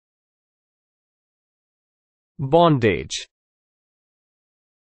bondage,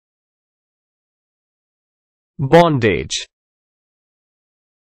 bondage,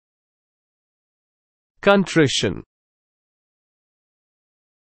 contrition,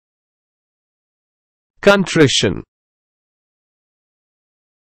 contrition,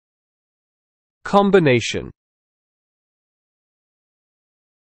 combination,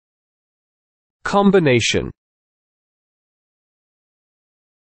 combination,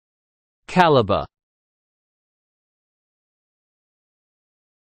 caliber,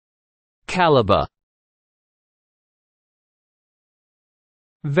 caliber,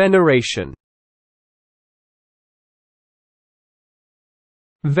 veneration,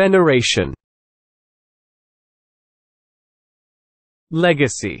 veneration,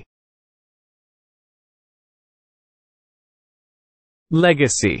 legacy,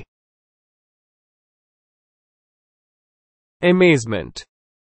 legacy, amazement,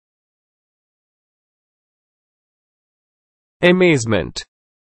 amazement,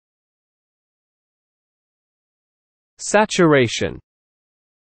 saturation,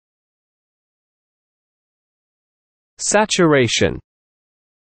 saturation,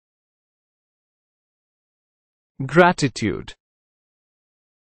 gratitude,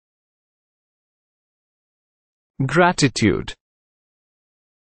 gratitude,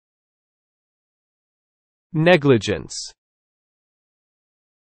 negligence,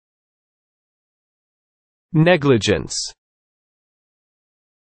 negligence,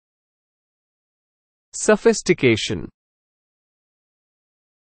 sophistication,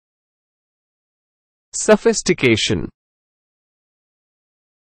 sophistication,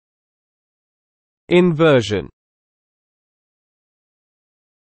 inversion,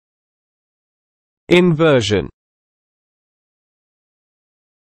 inversion,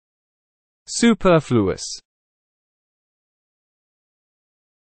 superfluous,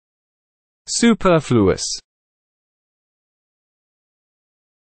 superfluous,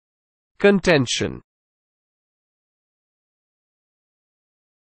 contention,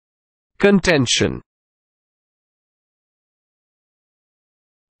 contention,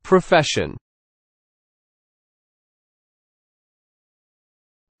 profession,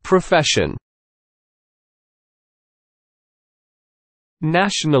 profession,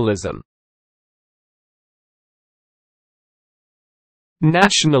 nationalism,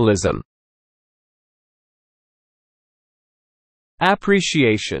 nationalism,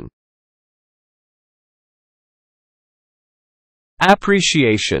 appreciation,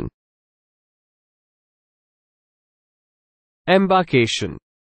 appreciation, embarkation,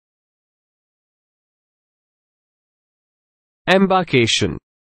 embarkation,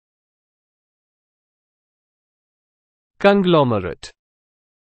 conglomerate,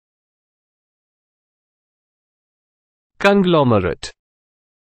 conglomerate,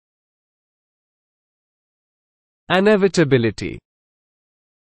 inevitability,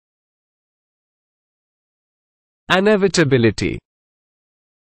 inevitability,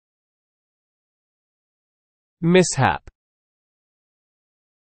 mishap,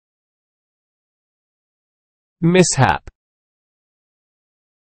 mishap,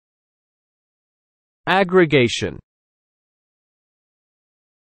 aggregation,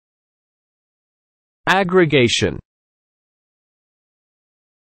 aggregation,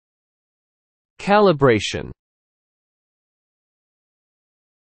 calibration,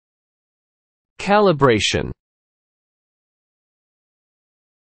 calibration,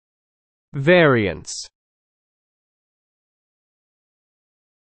 variance,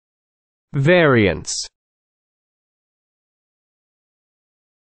 variance,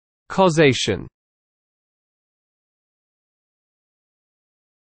 causation,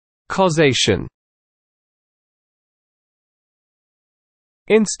 causation,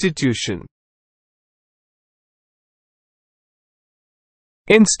 institution,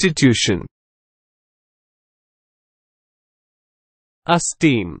 institution,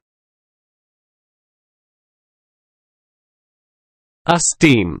 esteem,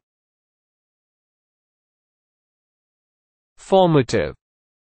 esteem, formative,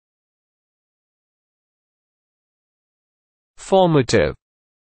 formative,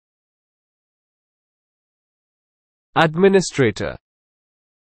 administrator,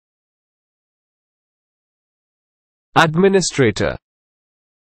 administrator,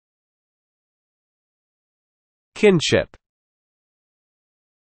 kinship,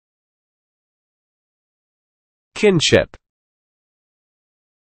 kinship,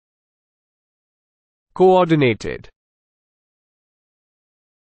 coordinated,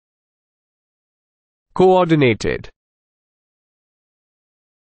 coordinated,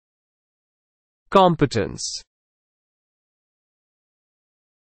 competence,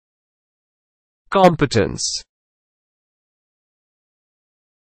 competence,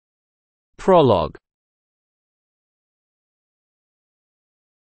 Prologue.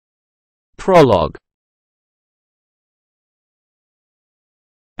 Prologue.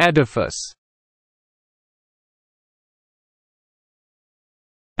 Edifice.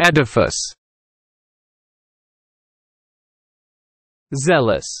 Edifice.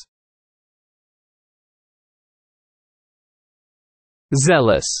 Zealous.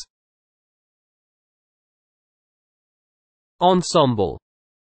 Zealous. Ensemble.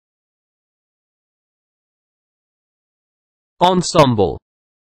 Ensemble.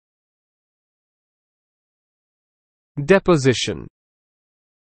 Deposition.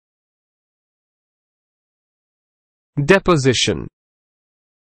 Deposition.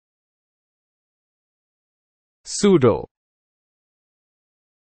 Pseudo.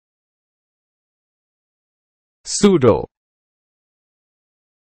 Pseudo.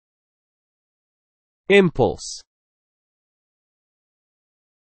 Impulse.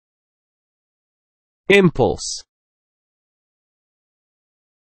 Impulse.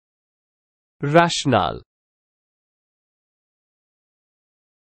 Rational.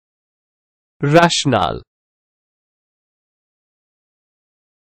 Rational.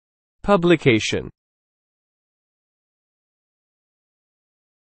 Publication.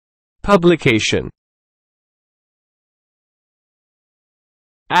 Publication.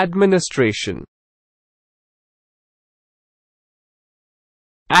 Administration.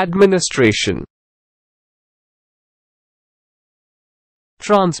 Administration.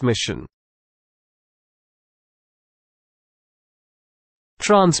 Transmission.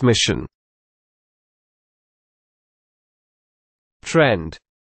 Transmission. Trend.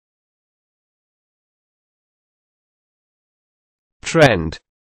 Trend.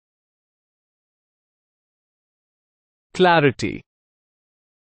 Clarity.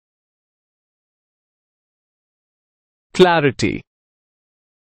 Clarity.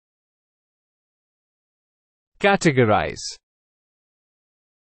 Categorize.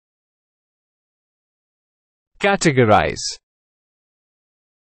 Categorize.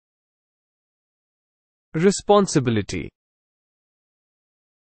 Responsibility.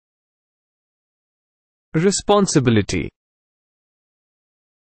 Responsibility.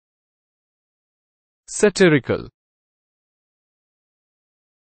 Satirical.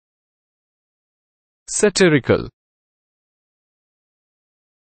 Satirical.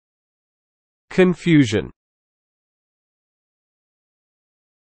 Confusion.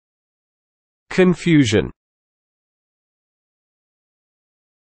 Confusion.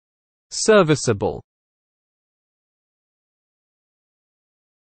 Serviceable.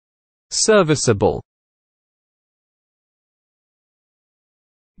 Serviceable.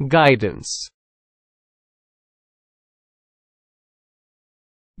 Guidance.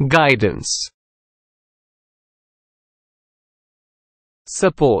 Guidance.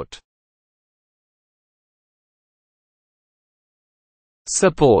 Support.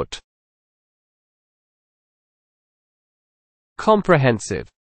 Support. Comprehensive.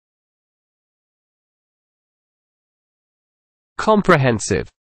 Comprehensive.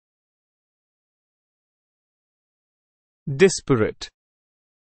 Disparate.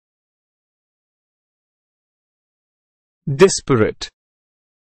 Disparate.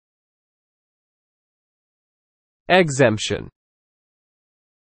 Exemption.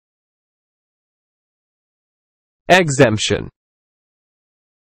 Exemption.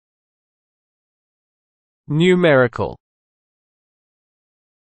 Numerical.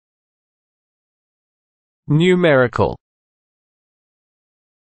 Numerical.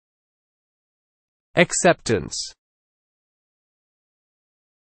 Acceptance.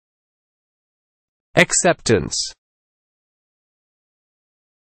 Acceptance.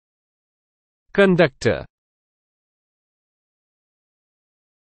 Conductor.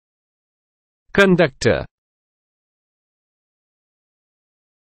 Conductor.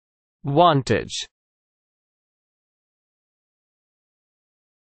 Vantage.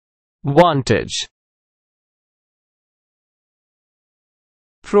 Vantage.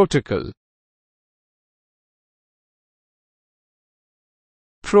 Protocol.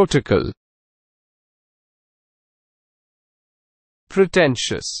 Protocol.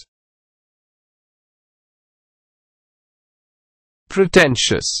 Pretentious.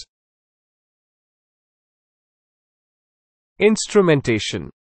 Pretentious. Instrumentation.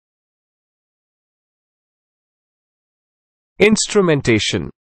 Instrumentation.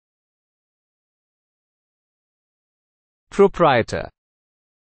 Proprietor.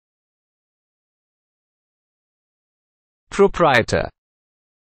 Proprietor.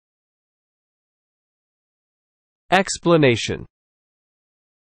 Explanation.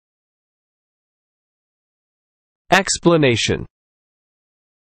 Explanation.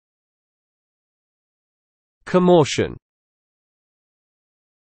 commotion,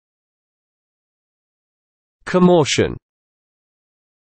 commotion.